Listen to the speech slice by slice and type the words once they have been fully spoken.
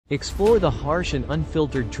Explore the harsh and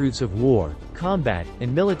unfiltered truths of war, combat,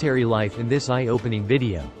 and military life in this eye-opening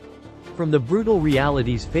video. From the brutal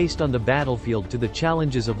realities faced on the battlefield to the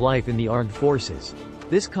challenges of life in the armed forces,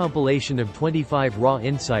 this compilation of 25 raw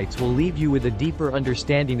insights will leave you with a deeper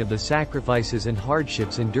understanding of the sacrifices and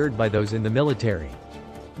hardships endured by those in the military.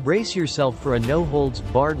 Brace yourself for a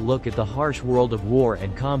no-holds-barred look at the harsh world of war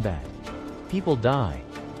and combat. People die.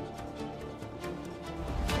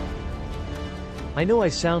 I know I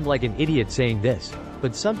sound like an idiot saying this,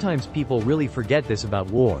 but sometimes people really forget this about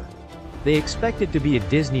war. They expect it to be a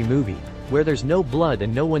Disney movie, where there's no blood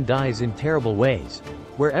and no one dies in terrible ways,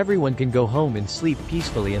 where everyone can go home and sleep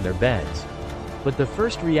peacefully in their beds. But the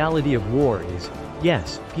first reality of war is,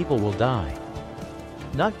 yes, people will die.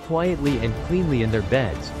 Not quietly and cleanly in their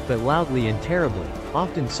beds, but loudly and terribly,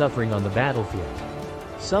 often suffering on the battlefield.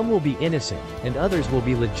 Some will be innocent, and others will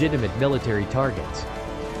be legitimate military targets.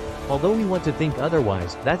 Although we want to think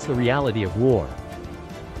otherwise, that's the reality of war.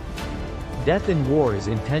 Death in war is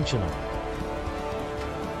intentional.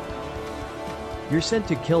 You're sent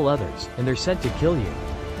to kill others, and they're sent to kill you.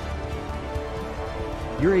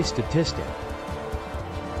 You're a statistic.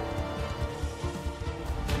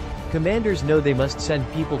 Commanders know they must send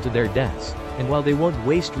people to their deaths, and while they won't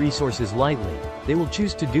waste resources lightly, they will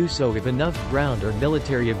choose to do so if enough ground or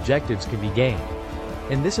military objectives can be gained.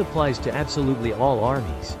 And this applies to absolutely all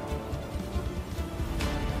armies.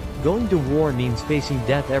 Going to war means facing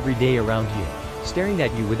death every day around you, staring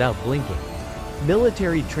at you without blinking.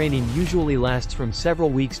 Military training usually lasts from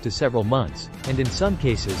several weeks to several months, and in some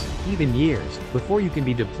cases, even years, before you can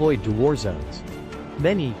be deployed to war zones.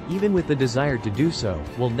 Many, even with the desire to do so,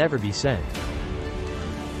 will never be sent.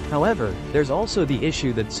 However, there's also the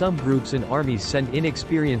issue that some groups and armies send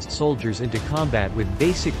inexperienced soldiers into combat with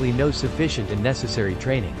basically no sufficient and necessary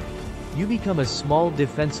training. You become a small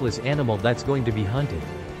defenseless animal that's going to be hunted.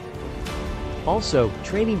 Also,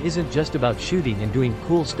 training isn't just about shooting and doing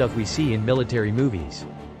cool stuff we see in military movies.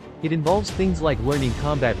 It involves things like learning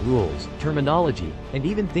combat rules, terminology, and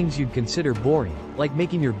even things you'd consider boring, like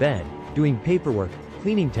making your bed, doing paperwork,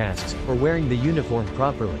 cleaning tasks, or wearing the uniform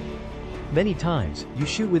properly. Many times, you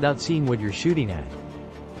shoot without seeing what you're shooting at.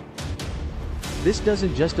 This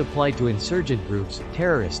doesn't just apply to insurgent groups,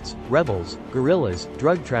 terrorists, rebels, guerrillas,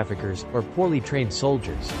 drug traffickers, or poorly trained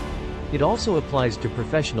soldiers. It also applies to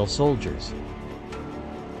professional soldiers.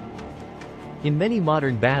 In many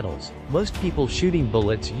modern battles, most people shooting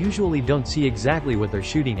bullets usually don't see exactly what they're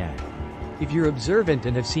shooting at. If you're observant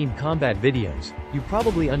and have seen combat videos, you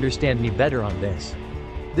probably understand me better on this.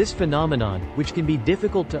 This phenomenon, which can be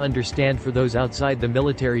difficult to understand for those outside the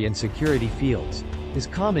military and security fields, is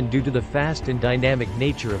common due to the fast and dynamic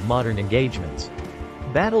nature of modern engagements.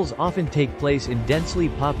 Battles often take place in densely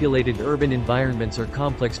populated urban environments or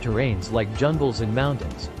complex terrains like jungles and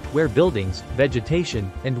mountains, where buildings,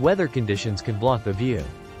 vegetation, and weather conditions can block the view.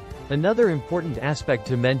 Another important aspect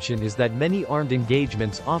to mention is that many armed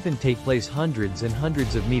engagements often take place hundreds and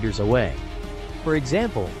hundreds of meters away. For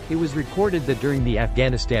example, it was recorded that during the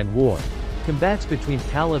Afghanistan War, combats between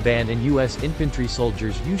Taliban and U.S. infantry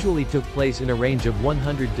soldiers usually took place in a range of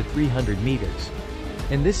 100 to 300 meters.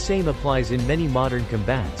 And this same applies in many modern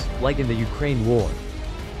combats, like in the Ukraine war.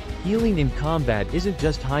 Healing in combat isn't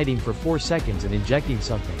just hiding for 4 seconds and injecting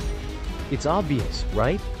something. It's obvious,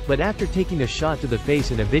 right? But after taking a shot to the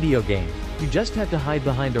face in a video game, you just have to hide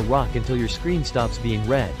behind a rock until your screen stops being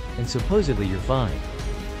red, and supposedly you're fine.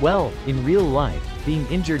 Well, in real life, being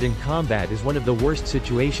injured in combat is one of the worst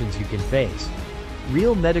situations you can face.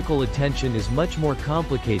 Real medical attention is much more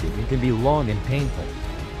complicated and can be long and painful.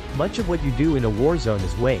 Much of what you do in a war zone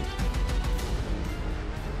is wait.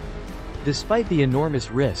 Despite the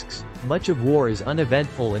enormous risks, much of war is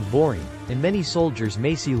uneventful and boring, and many soldiers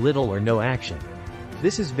may see little or no action.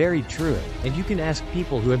 This is very true, and you can ask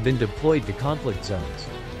people who have been deployed to conflict zones.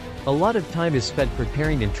 A lot of time is spent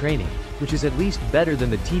preparing and training, which is at least better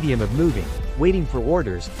than the tedium of moving, waiting for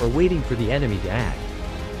orders, or waiting for the enemy to act.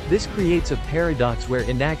 This creates a paradox where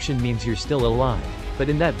inaction means you're still alive, but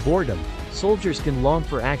in that boredom, soldiers can long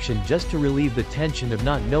for action just to relieve the tension of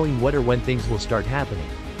not knowing what or when things will start happening.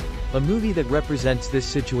 A movie that represents this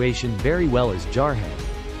situation very well is Jarhead.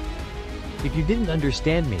 If you didn't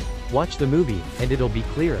understand me, watch the movie, and it'll be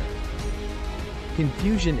clearer.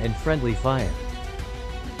 Confusion and friendly fire.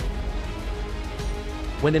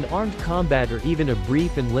 When an armed combat or even a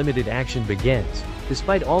brief and limited action begins,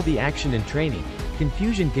 despite all the action and training,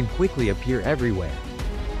 confusion can quickly appear everywhere.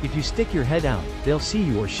 If you stick your head out, they'll see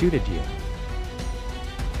you or shoot at you.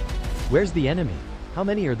 Where's the enemy? How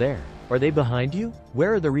many are there? Are they behind you?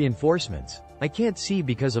 Where are the reinforcements? I can't see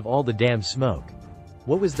because of all the damn smoke.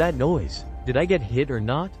 What was that noise? Did I get hit or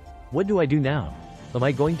not? What do I do now? Am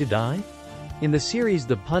I going to die? In the series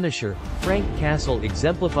The Punisher, Frank Castle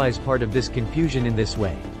exemplifies part of this confusion in this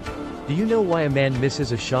way. Do you know why a man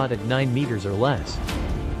misses a shot at 9 meters or less?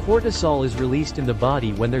 Cortisol is released in the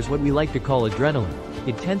body when there's what we like to call adrenaline.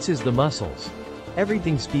 It tenses the muscles.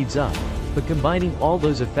 Everything speeds up, but combining all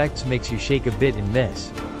those effects makes you shake a bit and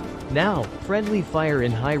miss. Now, friendly fire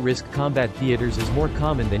in high-risk combat theaters is more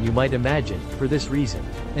common than you might imagine, for this reason,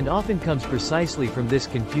 and often comes precisely from this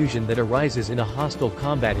confusion that arises in a hostile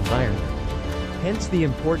combat environment. Hence the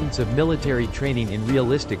importance of military training in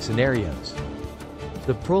realistic scenarios.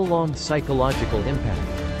 The prolonged psychological impact.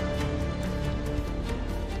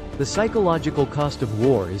 The psychological cost of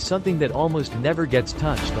war is something that almost never gets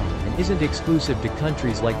touched on and isn't exclusive to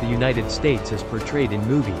countries like the United States as portrayed in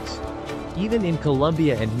movies. Even in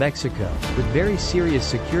Colombia and Mexico, with very serious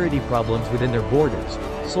security problems within their borders,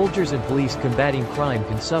 soldiers and police combating crime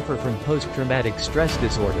can suffer from post-traumatic stress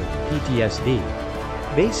disorder, PTSD.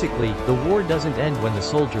 Basically, the war doesn't end when the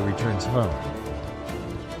soldier returns home.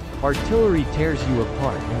 Artillery tears you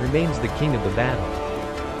apart and remains the king of the battle.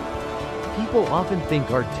 People often think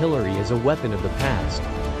artillery is a weapon of the past.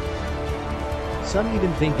 Some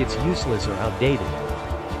even think it's useless or outdated.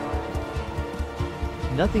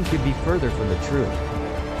 Nothing could be further from the truth.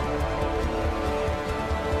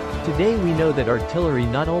 Today we know that artillery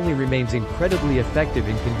not only remains incredibly effective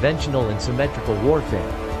in conventional and symmetrical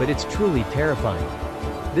warfare, but it's truly terrifying.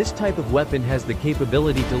 This type of weapon has the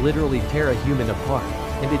capability to literally tear a human apart,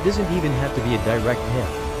 and it doesn't even have to be a direct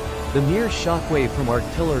hit. The mere shockwave from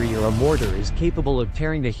artillery or a mortar is capable of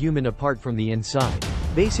tearing the human apart from the inside,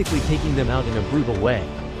 basically taking them out in a brutal way.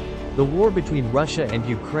 The war between Russia and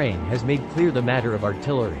Ukraine has made clear the matter of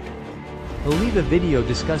artillery. I'll leave a video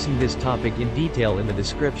discussing this topic in detail in the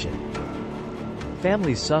description.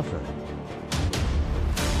 Families suffer.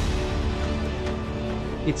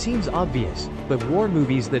 It seems obvious, but war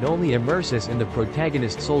movies that only immerse us in the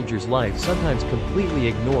protagonist soldier's life sometimes completely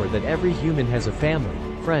ignore that every human has a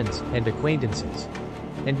family, friends, and acquaintances.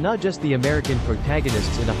 And not just the American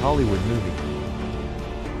protagonists in a Hollywood movie.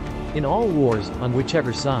 In all wars, on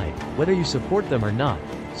whichever side, whether you support them or not,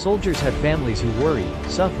 soldiers have families who worry,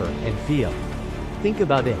 suffer, and feel. Think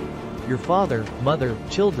about it. Your father, mother,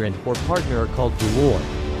 children, or partner are called to war.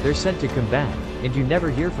 They're sent to combat, and you never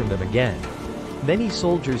hear from them again. Many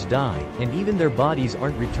soldiers die, and even their bodies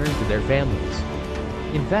aren't returned to their families.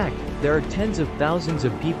 In fact, there are tens of thousands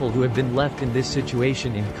of people who have been left in this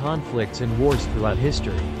situation in conflicts and wars throughout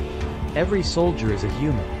history. Every soldier is a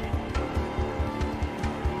human.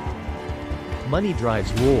 Money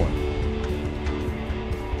drives war.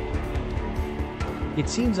 It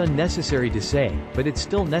seems unnecessary to say, but it's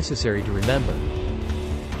still necessary to remember.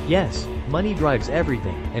 Yes, money drives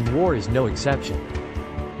everything, and war is no exception.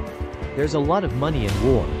 There's a lot of money in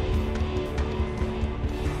war.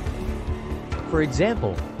 For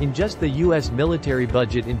example, in just the US military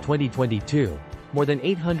budget in 2022, more than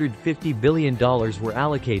 $850 billion were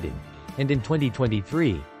allocated, and in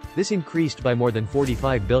 2023, this increased by more than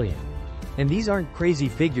 $45 billion. And these aren't crazy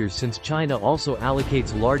figures since China also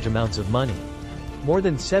allocates large amounts of money. More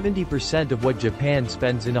than 70% of what Japan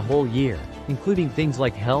spends in a whole year, including things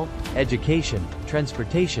like health, education,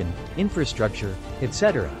 transportation, infrastructure,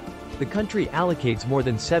 etc. The country allocates more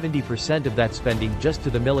than 70% of that spending just to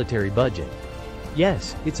the military budget.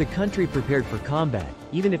 Yes, it's a country prepared for combat,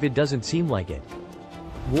 even if it doesn't seem like it.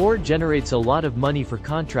 War generates a lot of money for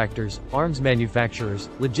contractors, arms manufacturers,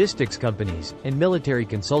 logistics companies, and military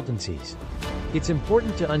consultancies. It's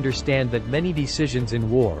important to understand that many decisions in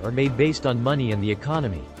war are made based on money and the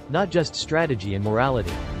economy, not just strategy and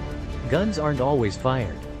morality. Guns aren't always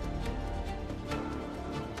fired.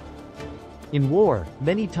 In war,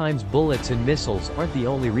 many times bullets and missiles aren't the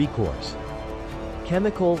only recourse.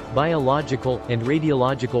 Chemical, biological, and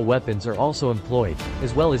radiological weapons are also employed,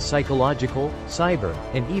 as well as psychological, cyber,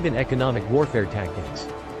 and even economic warfare tactics.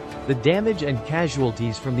 The damage and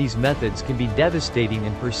casualties from these methods can be devastating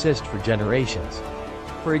and persist for generations.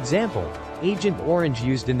 For example, Agent Orange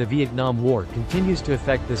used in the Vietnam War continues to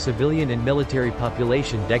affect the civilian and military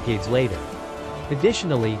population decades later.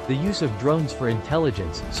 Additionally, the use of drones for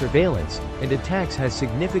intelligence, surveillance, and attacks has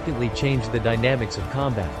significantly changed the dynamics of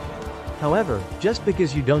combat. However, just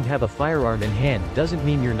because you don't have a firearm in hand doesn't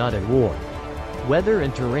mean you're not at war. Weather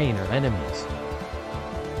and terrain are enemies.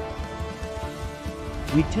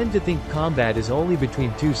 We tend to think combat is only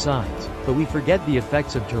between two sides, but we forget the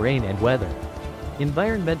effects of terrain and weather.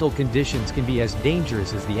 Environmental conditions can be as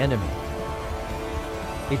dangerous as the enemy.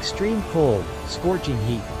 Extreme cold, scorching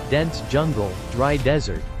heat, dense jungle, dry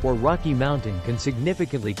desert, or rocky mountain can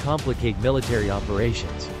significantly complicate military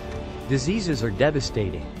operations. Diseases are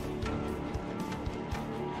devastating.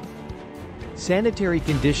 Sanitary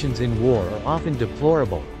conditions in war are often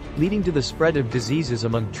deplorable, leading to the spread of diseases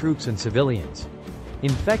among troops and civilians.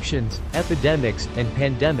 Infections, epidemics, and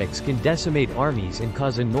pandemics can decimate armies and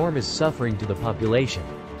cause enormous suffering to the population.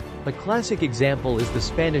 A classic example is the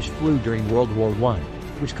Spanish flu during World War I,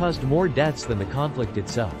 which caused more deaths than the conflict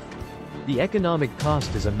itself. The economic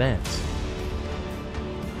cost is immense.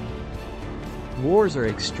 Wars are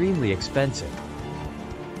extremely expensive.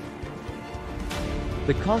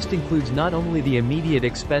 The cost includes not only the immediate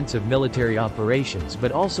expense of military operations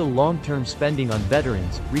but also long-term spending on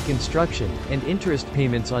veterans, reconstruction, and interest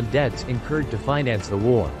payments on debts incurred to finance the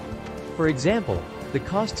war. For example, the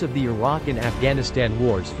costs of the Iraq and Afghanistan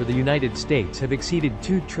wars for the United States have exceeded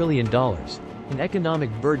 $2 trillion, an economic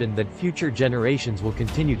burden that future generations will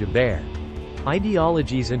continue to bear.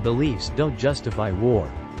 Ideologies and beliefs don't justify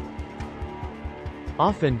war.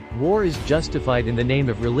 Often, war is justified in the name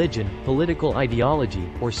of religion, political ideology,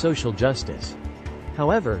 or social justice.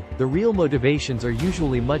 However, the real motivations are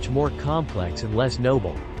usually much more complex and less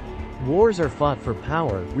noble. Wars are fought for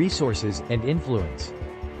power, resources, and influence.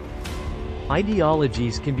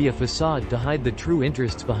 Ideologies can be a facade to hide the true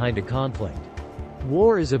interests behind a conflict.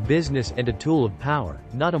 War is a business and a tool of power,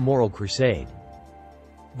 not a moral crusade.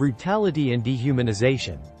 Brutality and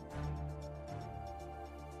dehumanization.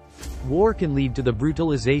 War can lead to the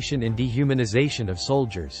brutalization and dehumanization of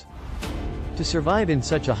soldiers. To survive in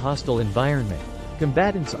such a hostile environment,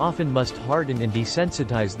 combatants often must harden and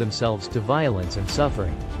desensitize themselves to violence and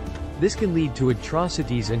suffering. This can lead to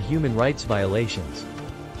atrocities and human rights violations.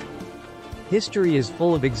 History is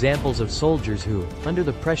full of examples of soldiers who, under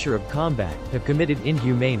the pressure of combat, have committed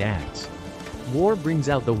inhumane acts. War brings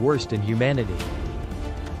out the worst in humanity.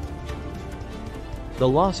 The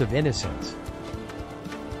loss of innocence.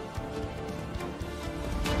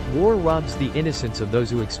 War robs the innocence of those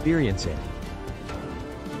who experience it.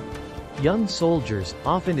 Young soldiers,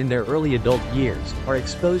 often in their early adult years, are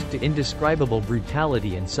exposed to indescribable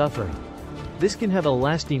brutality and suffering. This can have a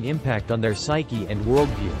lasting impact on their psyche and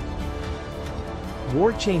worldview.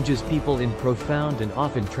 War changes people in profound and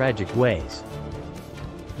often tragic ways.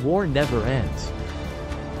 War never ends.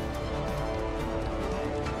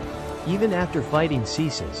 Even after fighting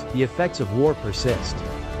ceases, the effects of war persist.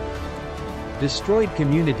 Destroyed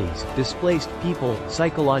communities, displaced people,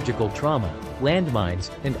 psychological trauma,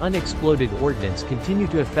 landmines, and unexploded ordnance continue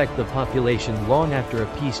to affect the population long after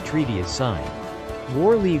a peace treaty is signed.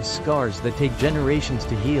 War leaves scars that take generations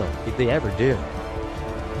to heal, if they ever do.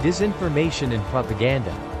 Disinformation and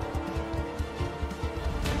propaganda.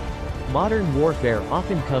 Modern warfare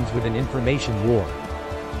often comes with an information war.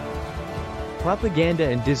 Propaganda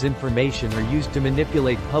and disinformation are used to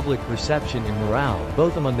manipulate public perception and morale,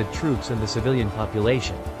 both among the troops and the civilian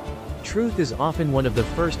population. Truth is often one of the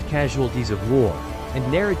first casualties of war,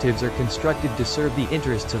 and narratives are constructed to serve the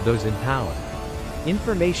interests of those in power.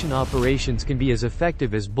 Information operations can be as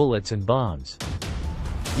effective as bullets and bombs.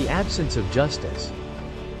 The absence of justice.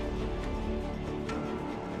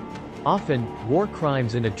 Often, war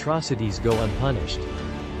crimes and atrocities go unpunished.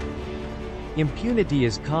 Impunity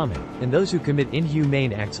is common, and those who commit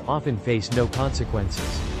inhumane acts often face no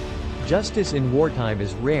consequences. Justice in wartime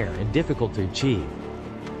is rare and difficult to achieve.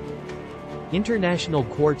 International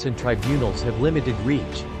courts and tribunals have limited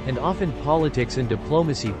reach, and often politics and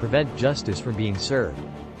diplomacy prevent justice from being served.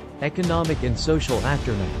 Economic and social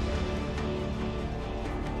aftermath.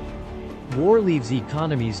 War leaves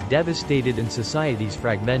economies devastated and societies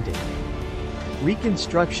fragmented.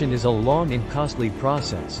 Reconstruction is a long and costly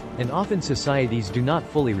process, and often societies do not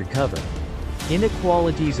fully recover.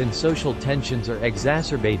 Inequalities and social tensions are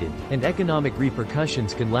exacerbated, and economic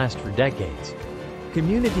repercussions can last for decades.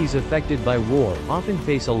 Communities affected by war often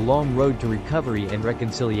face a long road to recovery and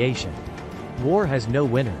reconciliation. War has no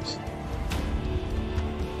winners.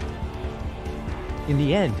 In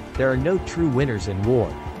the end, there are no true winners in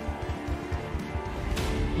war.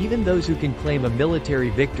 Even those who can claim a military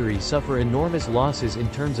victory suffer enormous losses in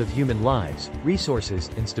terms of human lives, resources,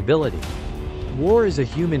 and stability. War is a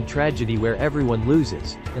human tragedy where everyone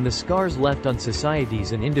loses, and the scars left on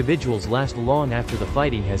societies and individuals last long after the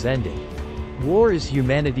fighting has ended. War is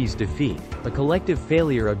humanity's defeat, a collective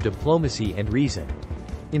failure of diplomacy and reason.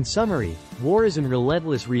 In summary, war is a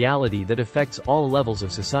relentless reality that affects all levels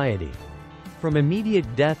of society. From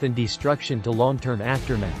immediate death and destruction to long-term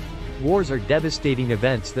aftermath, wars are devastating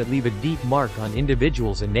events that leave a deep mark on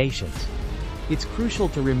individuals and nations. It's crucial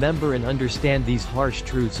to remember and understand these harsh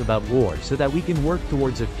truths about war so that we can work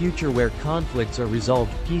towards a future where conflicts are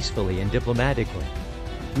resolved peacefully and diplomatically.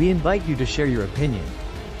 We invite you to share your opinion.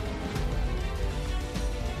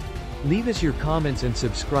 Leave us your comments and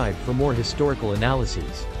subscribe for more historical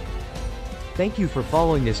analyses. Thank you for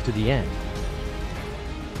following us to the end.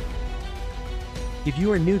 If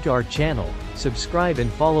you are new to our channel, subscribe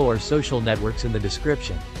and follow our social networks in the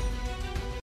description.